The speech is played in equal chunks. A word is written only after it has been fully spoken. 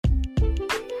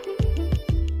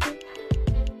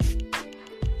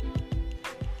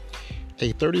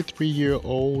A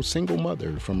 33-year-old single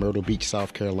mother from Myrtle Beach,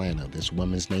 South Carolina. This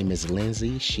woman's name is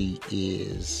Lindsay. She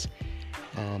is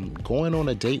going on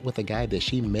a date with a guy that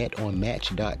she met on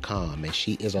Match.com, and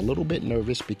she is a little bit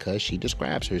nervous because she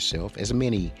describes herself, as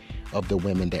many of the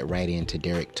women that write into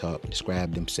Derek Talk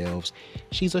describe themselves,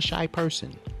 she's a shy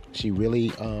person. She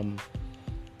really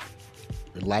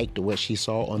liked what she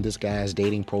saw on this guy's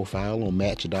dating profile on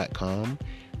Match.com.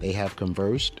 They have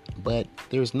conversed, but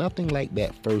there's nothing like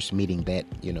that first meeting, that,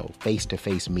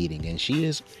 face-to-face meeting. And she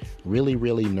is really,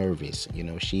 really nervous.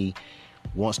 She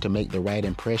wants to make the right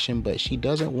impression, but she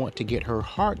doesn't want to get her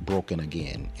heart broken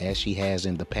again, as she has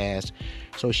in the past.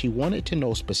 So she wanted to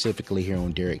know specifically here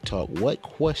on Derek Talk, what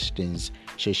questions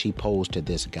should she pose to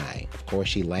this guy? Of course,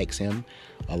 she likes him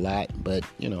a lot, but,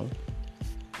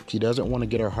 she doesn't want to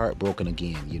get her heart broken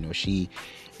again. She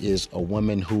is a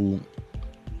woman who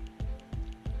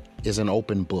is an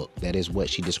open book. That is what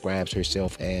she describes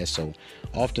herself as. So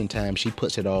oftentimes she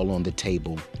puts it all on the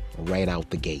table right out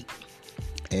the gate.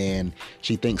 And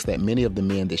she thinks that many of the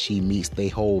men that she meets, they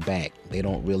hold back. They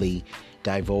don't really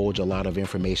divulge a lot of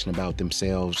information about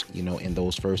themselves, in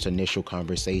those first initial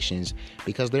conversations,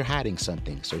 because they're hiding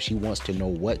something. So she wants to know,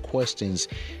 what questions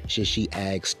should she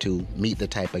ask to meet the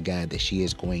type of guy that she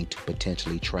is going to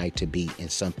potentially try to be in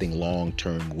something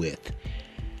long-term with.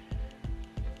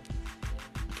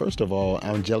 First of all,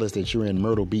 I'm jealous that you're in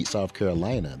Myrtle Beach, South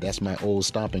Carolina. That's my old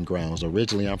stomping grounds.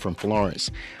 Originally, I'm from Florence,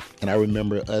 and I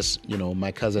remember us,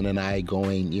 my cousin and I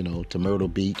going, to Myrtle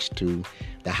Beach, to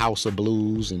the House of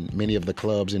Blues and many of the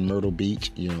clubs in Myrtle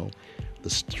Beach, the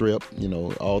Strip,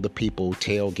 all the people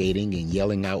tailgating and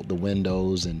yelling out the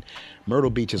windows, and Myrtle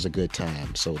Beach is a good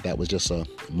time. So that was just a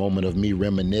moment of me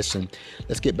reminiscing.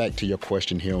 Let's get back to your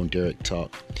question here on Derek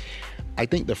Talk. I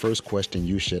think the first question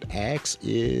you should ask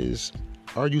is,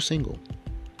 are you single?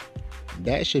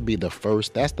 That should be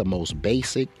that's the most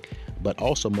basic, but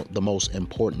also the most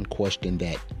important question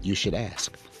that you should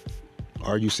ask.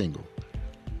 Are you single?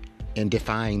 And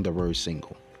define the word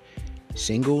single.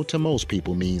 Single to most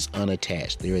people means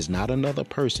unattached. There is not another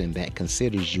person that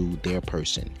considers you their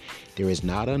person. There is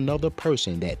not another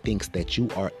person that thinks that you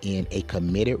are in a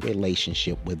committed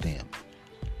relationship with them.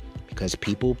 Because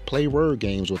people play word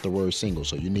games with the word single,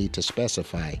 so you need to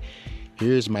specify,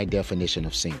 here's my definition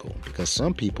of single. Because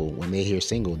some people, when they hear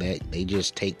single, that they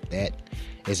just take that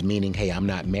as meaning, hey, I'm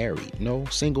not married. No,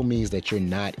 single means that you're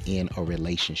not in a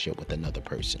relationship with another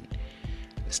person.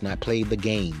 Let's not play the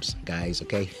games, guys,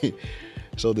 okay?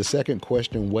 So the second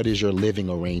question, what is your living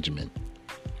arrangement?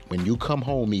 When you come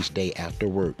home each day after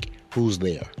work, who's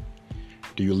there?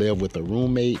 Do you live with a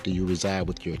roommate? Do you reside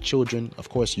with your children? Of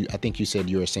course, I think you said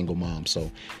you're a single mom,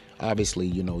 so obviously,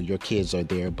 your kids are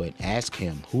there, but ask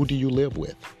him, who do you live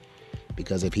with?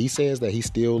 Because if he says that he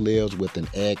still lives with an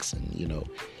ex, and,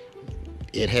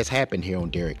 it has happened here on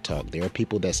Derek Talk. There are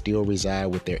people that still reside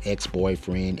with their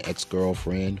ex-boyfriend,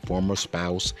 ex-girlfriend, former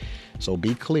spouse. So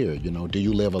be clear, do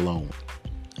you live alone?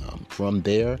 From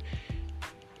there,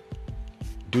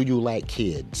 do you like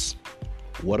kids?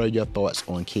 What are your thoughts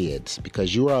on kids?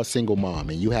 Because you are a single mom,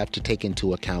 and you have to take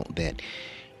into account that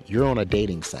you're on a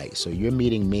dating site, so you're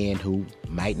meeting men who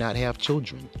might not have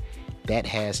children. That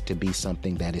has to be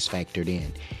something that is factored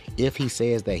in. If he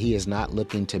says that he is not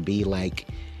looking to be like,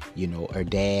 a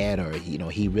dad, or,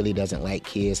 he really doesn't like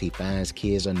kids, he finds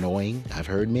kids annoying, I've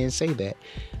heard men say that,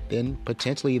 then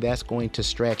potentially that's going to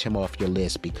scratch him off your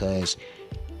list, because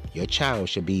your child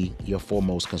should be your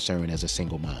foremost concern as a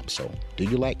single mom. So, do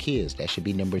you like kids? That should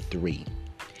be number 3.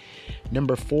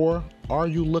 Number 4, are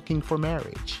you looking for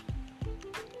marriage?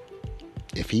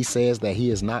 If he says that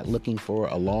he is not looking for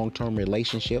a long-term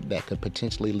relationship that could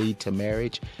potentially lead to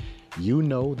marriage, you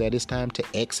know that it's time to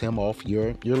X him off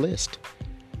your list.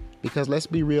 Because let's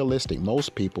be realistic,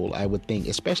 most people, I would think,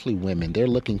 especially women, they're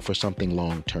looking for something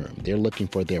long-term. They're looking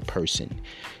for their person.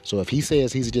 So if he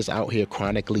says he's just out here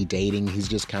chronically dating, he's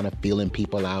just kind of feeling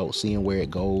people out, seeing where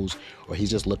it goes, or he's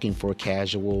just looking for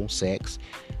casual sex,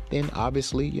 then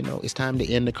obviously, it's time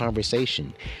to end the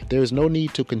conversation. There is no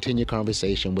need to continue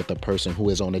conversation with a person who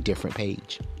is on a different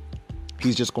page.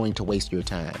 He's just going to waste your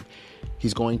time.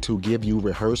 He's going to give you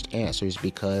rehearsed answers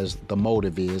because the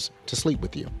motive is to sleep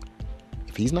with you.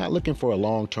 If he's not looking for a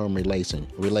long-term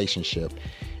relationship,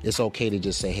 it's okay to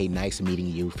just say, hey, nice meeting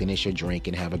you, finish your drink,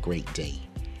 and have a great day.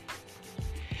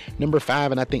 Number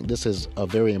 5, and I think this is a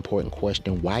very important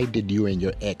question, why did you and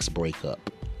your ex break up?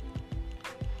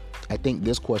 I think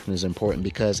this question is important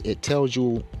because it tells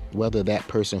you whether that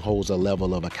person holds a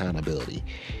level of accountability.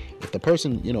 If the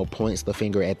person, points the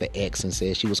finger at the ex and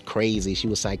says she was crazy, she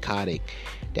was psychotic,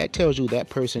 that tells you that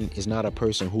person is not a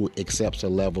person who accepts a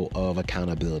level of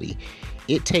accountability.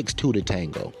 It takes two to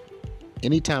tango.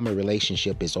 Anytime a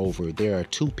relationship is over, there are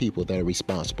two people that are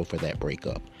responsible for that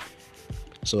breakup.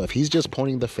 So if he's just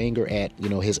pointing the finger at,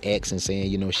 his ex and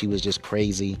saying, she was just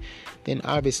crazy, then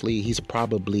obviously he's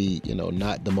probably,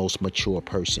 not the most mature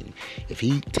person. If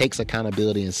he takes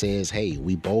accountability and says, hey,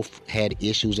 we both had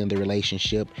issues in the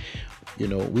relationship,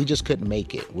 we just couldn't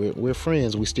make it. We're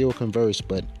friends, we still converse,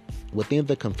 but within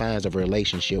the confines of a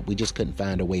relationship, we just couldn't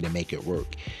find a way to make it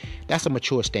work. That's a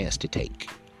mature stance to take.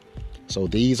 So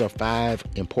these are 5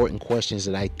 important questions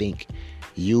that I think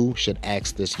you should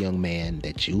ask this young man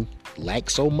that you like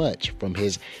so much from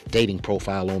his dating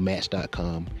profile on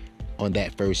Match.com on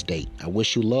that first date. I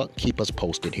wish you luck. Keep us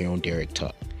posted here on Derek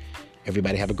Talk.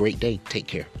 Everybody have a great day. Take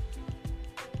care.